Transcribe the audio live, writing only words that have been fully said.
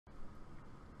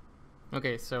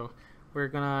Okay, so we're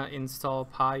gonna install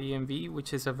pyenv,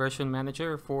 which is a version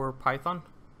manager for Python.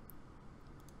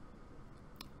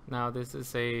 Now this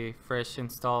is a fresh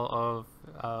install of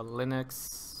Linux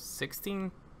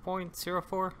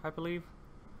 16.04, I believe,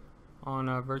 on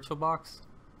a VirtualBox.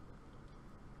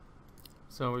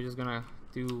 So we're just gonna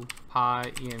do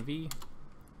pyenv.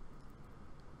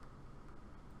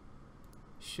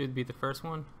 Should be the first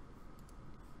one.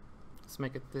 Let's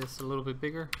make it this a little bit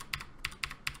bigger.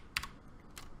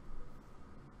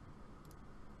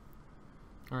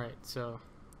 Alright, so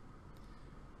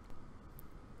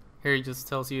here it just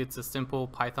tells you it's a simple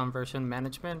Python version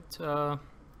management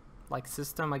like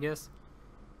system, I guess.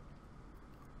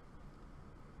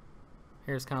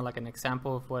 Here's kind of like an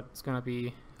example of what's going to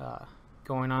be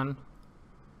going on.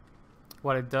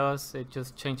 What it does, it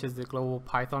just changes the global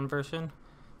Python version.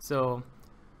 So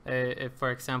if, for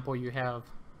example, you have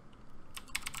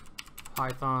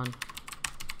Python,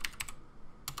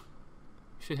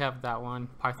 should have that one,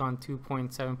 Python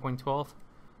 2.7.12.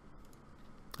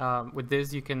 With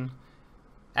this you can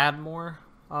add more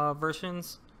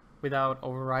versions without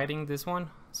overriding this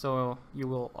one, so you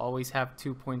will always have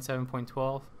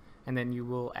 2.7.12, and then you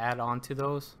will add on to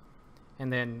those,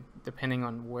 and then depending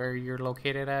on where you're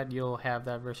located at, you'll have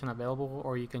that version available,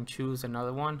 or you can choose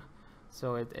another one.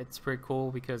 So it's pretty cool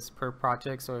because per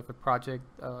project, so if a project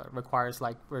requires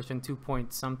like version 2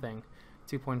 point something,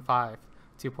 2.5,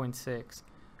 2.6,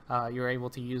 you're able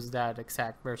to use that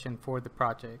exact version for the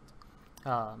project.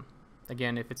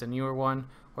 Again, if it's a newer one,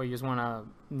 or you just want to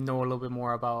know a little bit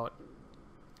more about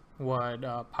what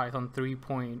Python 3.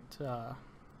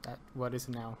 What is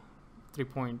it now?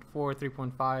 3.4,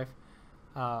 3.5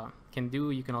 can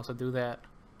do, you can also do that.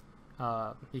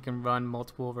 You can run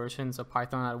multiple versions of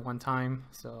Python at one time,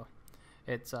 so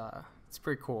it's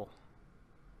pretty cool.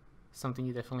 Something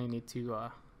you definitely need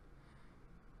to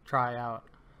try out.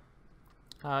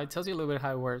 It tells you a little bit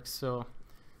how it works. So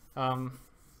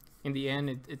in the end,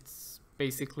 it's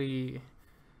basically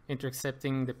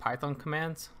intercepting the Python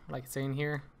commands, like it's saying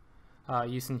here,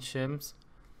 using shims,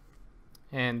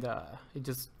 and it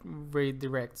just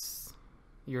redirects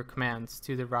your commands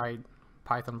to the right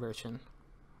Python version.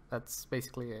 That's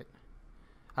basically it.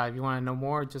 If you want to know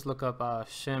more, just look up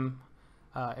shim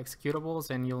executables,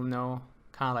 and you'll know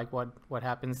kind of like what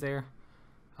happens there.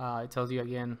 It tells you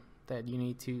again that you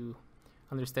need to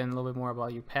understand a little bit more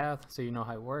about your path so you know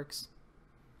how it works,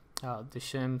 the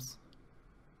shims,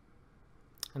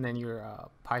 and then your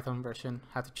Python version,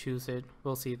 how to choose it.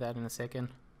 We'll see that in a second.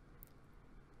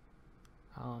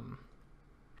 So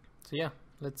yeah,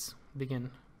 let's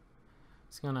begin.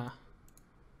 Just gonna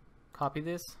copy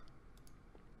this.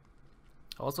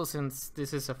 Also, since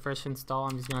this is a fresh install,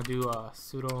 I'm just gonna do a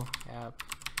sudo apt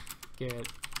get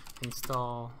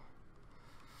install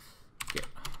git.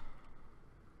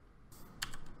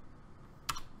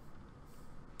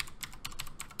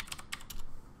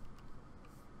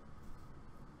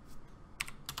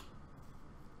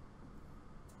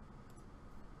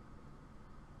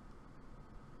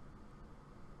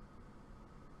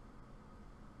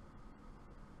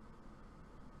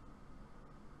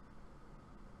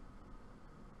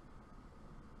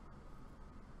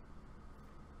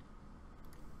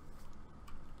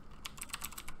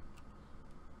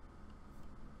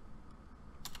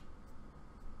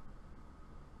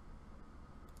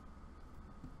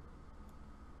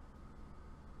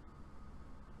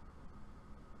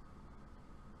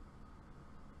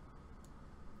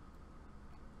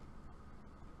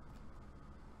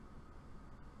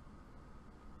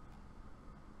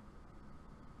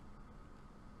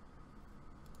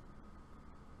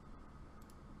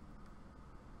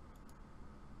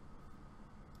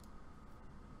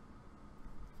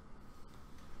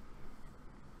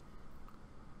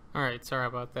 Alright, sorry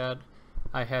about that.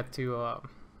 I had to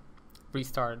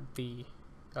restart the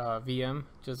VM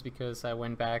just because I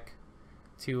went back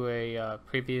to a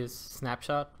previous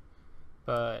snapshot,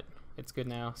 but it's good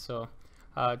now. So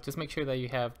just make sure that you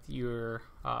have your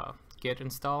git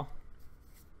install.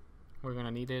 We're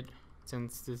gonna need it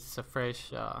since this is a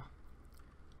fresh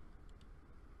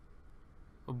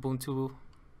Ubuntu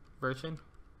version.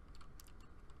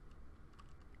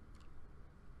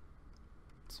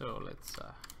 So let's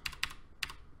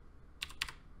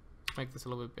make this a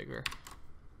little bit bigger.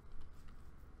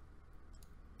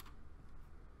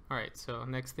 Alright, so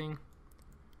next thing,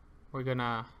 we're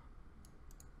gonna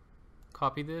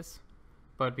copy this,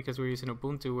 but because we're using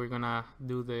Ubuntu, we're gonna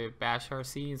do the bash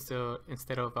rc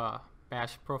instead of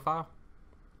bash profile.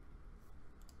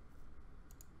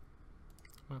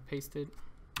 I'm gonna paste it.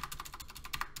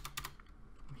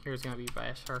 Here's gonna be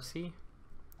bash rc.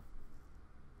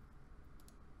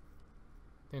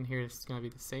 Then here it's gonna be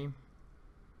the same.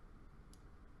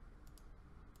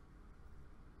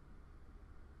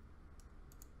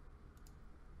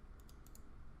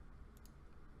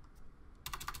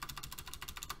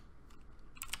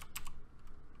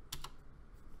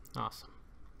 Awesome.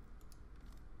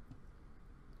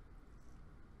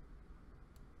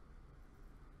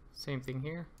 Same thing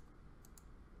here.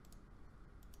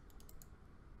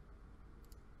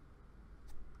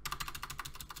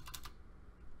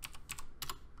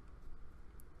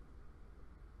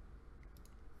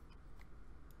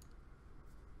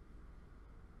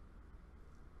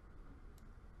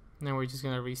 Now we're just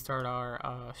gonna restart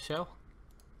our shell.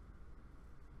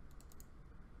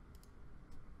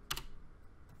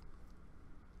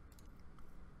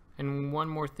 And one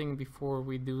more thing before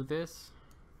we do this,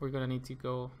 we're gonna need to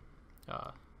go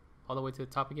all the way to the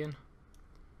top again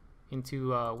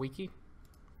into wiki,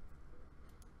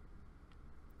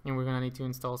 and we're gonna need to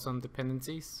install some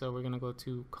dependencies. So we're gonna go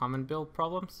to common build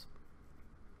problems,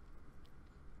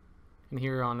 and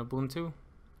here on Ubuntu,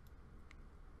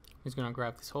 I'm just gonna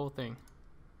grab this whole thing,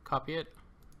 copy it,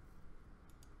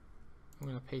 I'm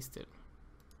gonna paste it.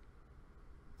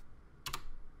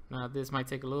 Now this might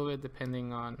take a little bit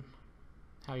depending on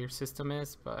how your system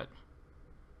is, but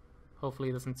hopefully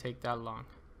it doesn't take that long.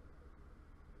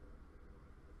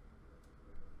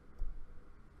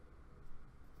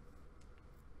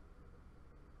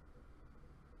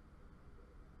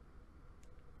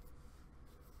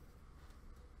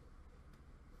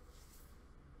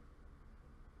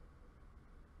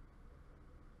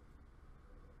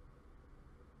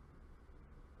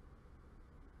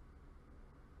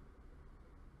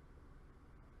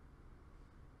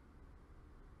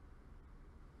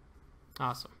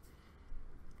 Awesome.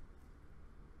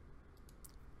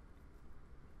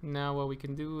 Now what we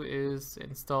can do is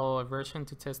install a version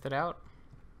to test it out,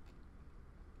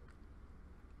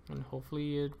 and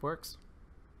hopefully it works.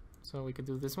 So we could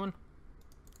do this one,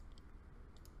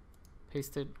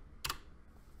 paste it,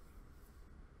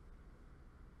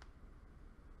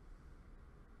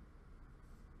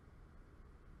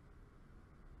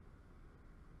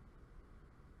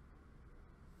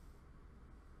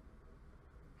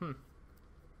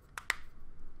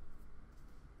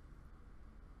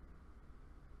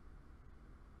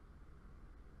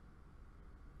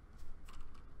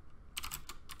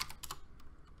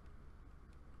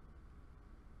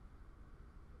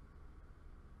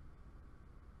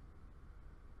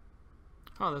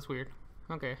 Oh, that's weird.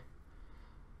 Okay.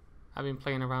 I've been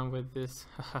playing around with this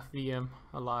VM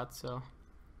a lot, so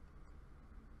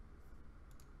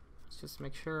let's just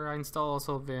make sure I install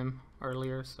also Vim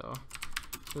earlier. So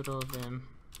sudo vim,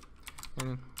 and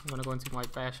I'm gonna go into my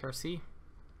bash rc. I'm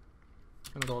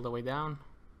gonna go all the way down.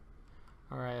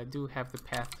 Alright, I do have the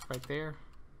path right there,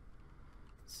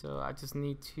 so I just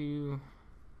need to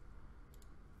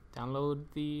download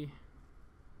the,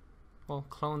 well,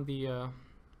 clone the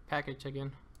package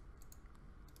again,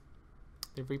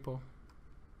 the repo.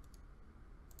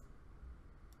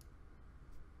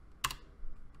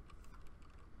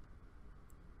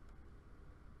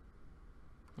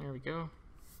 There we go.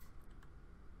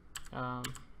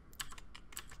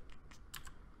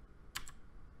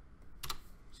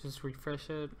 Just refresh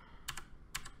it.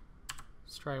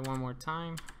 Let's try it one more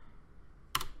time.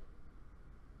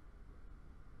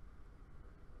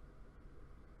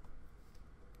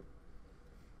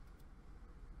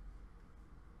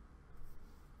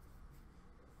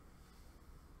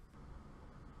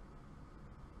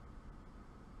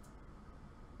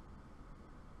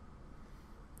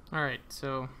 Alright,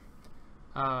 so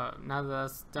now that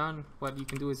that's done, what you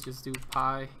can do is just do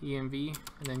pyenv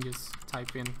and then just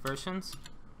type in versions,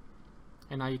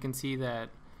 and now you can see that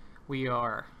we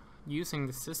are using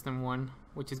the system one,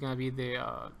 which is going to be the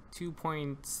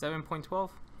 2.7.12,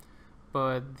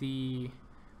 but the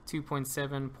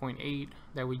 2.7.8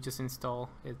 that we just installed,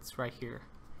 it's right here.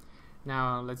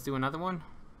 Now let's do another one.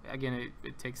 Again,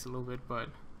 it takes a little bit, but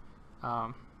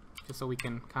just so we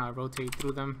can kind of rotate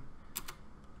through them.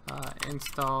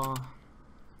 Install.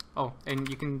 Oh, and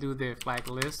you can do the flag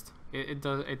list. It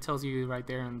tells you right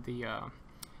there in the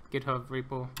GitHub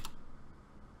repo.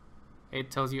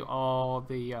 It tells you all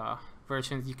the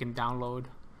versions you can download.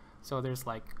 So there's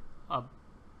like a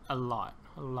lot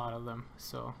of them.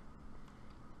 So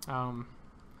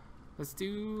let's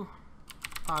do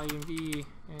pyenv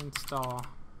install,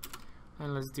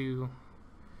 and let's do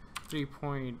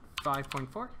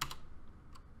 3.5.4.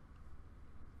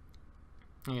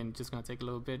 And just gonna take a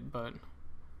little bit, but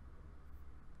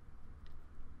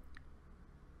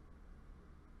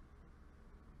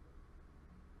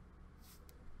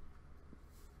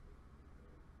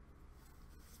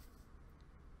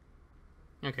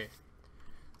Okay,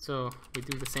 so we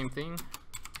do the same thing,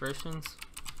 versions.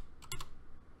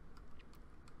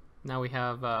 Now we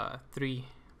have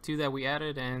two that we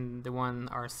added and the one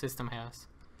our system has.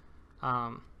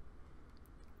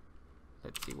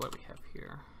 Let's see what we have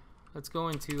here. Let's go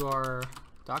into our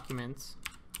documents.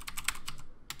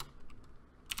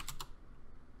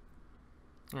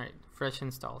 Alright, fresh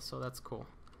install, so that's cool.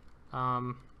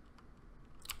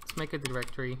 Let's make a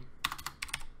directory.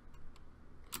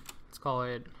 Let's call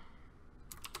it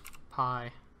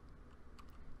Py.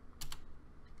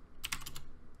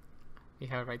 We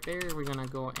have it right there. We're gonna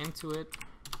go into it.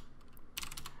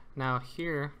 Now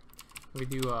here we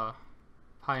do a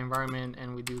Py environment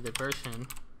and we do the version.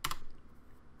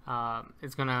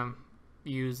 It's gonna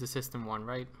use the system one,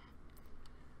 right?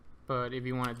 But if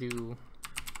you want to do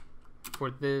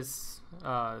for this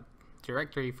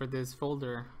directory, for this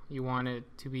folder, you want it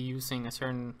to be using a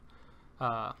certain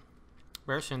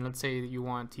version. Let's say you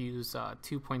want to use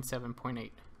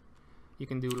 2.7.8. You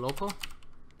can do local,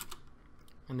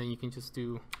 and then you can just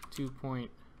do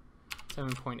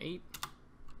 2.7.8.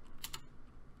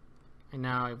 And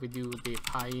now if we do the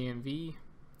pyenv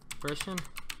version,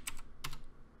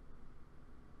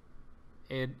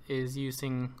 it is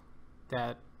using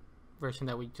that version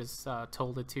that we just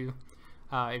told it to.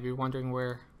 If you're wondering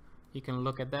where you can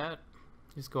look at that,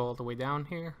 just go all the way down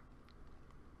here,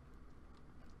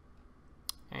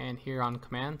 and here on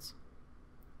commands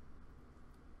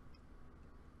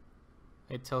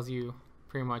it tells you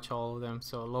pretty much all of them.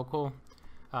 So local,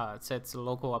 it sets a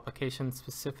local application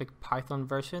specific Python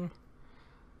version.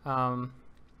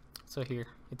 So here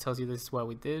it tells you this is what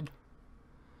we did.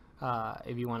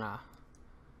 If you want to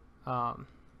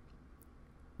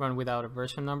run without a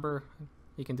version number,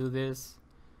 you can do this.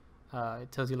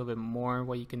 It tells you a little bit more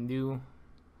what you can do,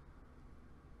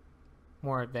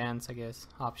 more advanced, I guess,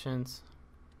 options.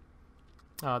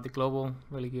 The global,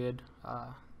 really good.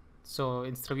 So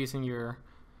instead of using your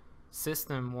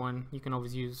system one, you can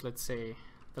always use, let's say,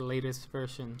 the latest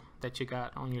version that you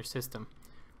got on your system.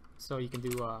 So you can do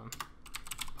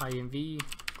pyenv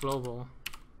global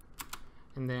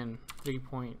and then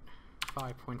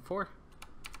 3.5.4.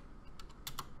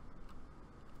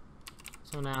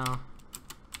 So now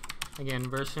again,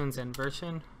 versions and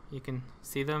version, you can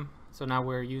see them. So now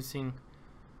we're using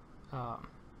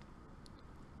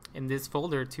in this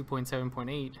folder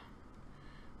 2.7.8,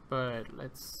 but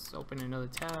let's open another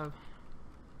tab.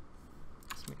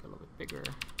 Let's make it a little bit bigger.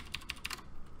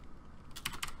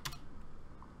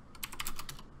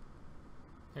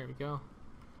 There we go.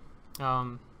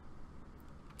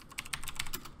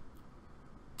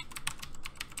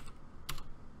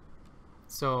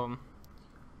 So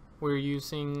we're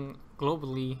using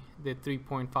globally the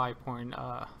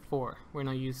 3.5.4. We're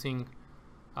not using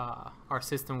our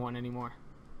system one anymore.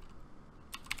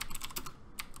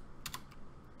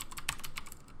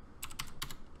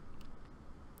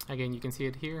 Again, you can see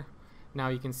it here. Now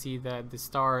you can see that the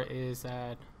star is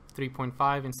at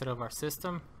 3.5 instead of our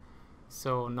system.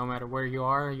 So no matter where you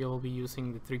are, you'll be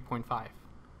using the 3.5.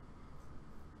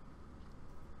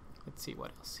 Let's see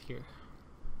what else here.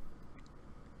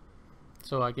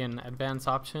 So again, advanced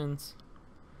options.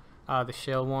 The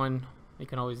shell one, you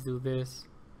can always do this.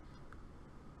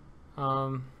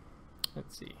 Let's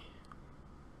see.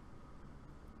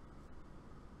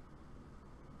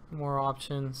 More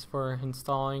options for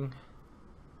installing.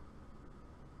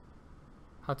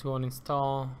 How to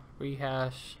uninstall,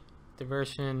 rehash, the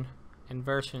version, and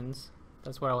versions.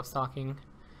 That's what I was talking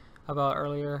about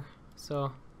earlier.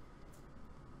 So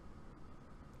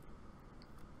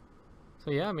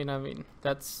yeah, I mean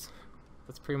that's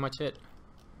pretty much it.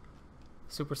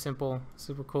 Super simple,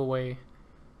 super cool way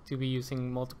to be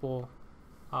using multiple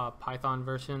Python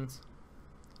versions.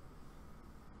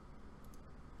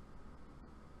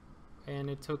 And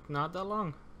it took not that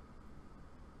long.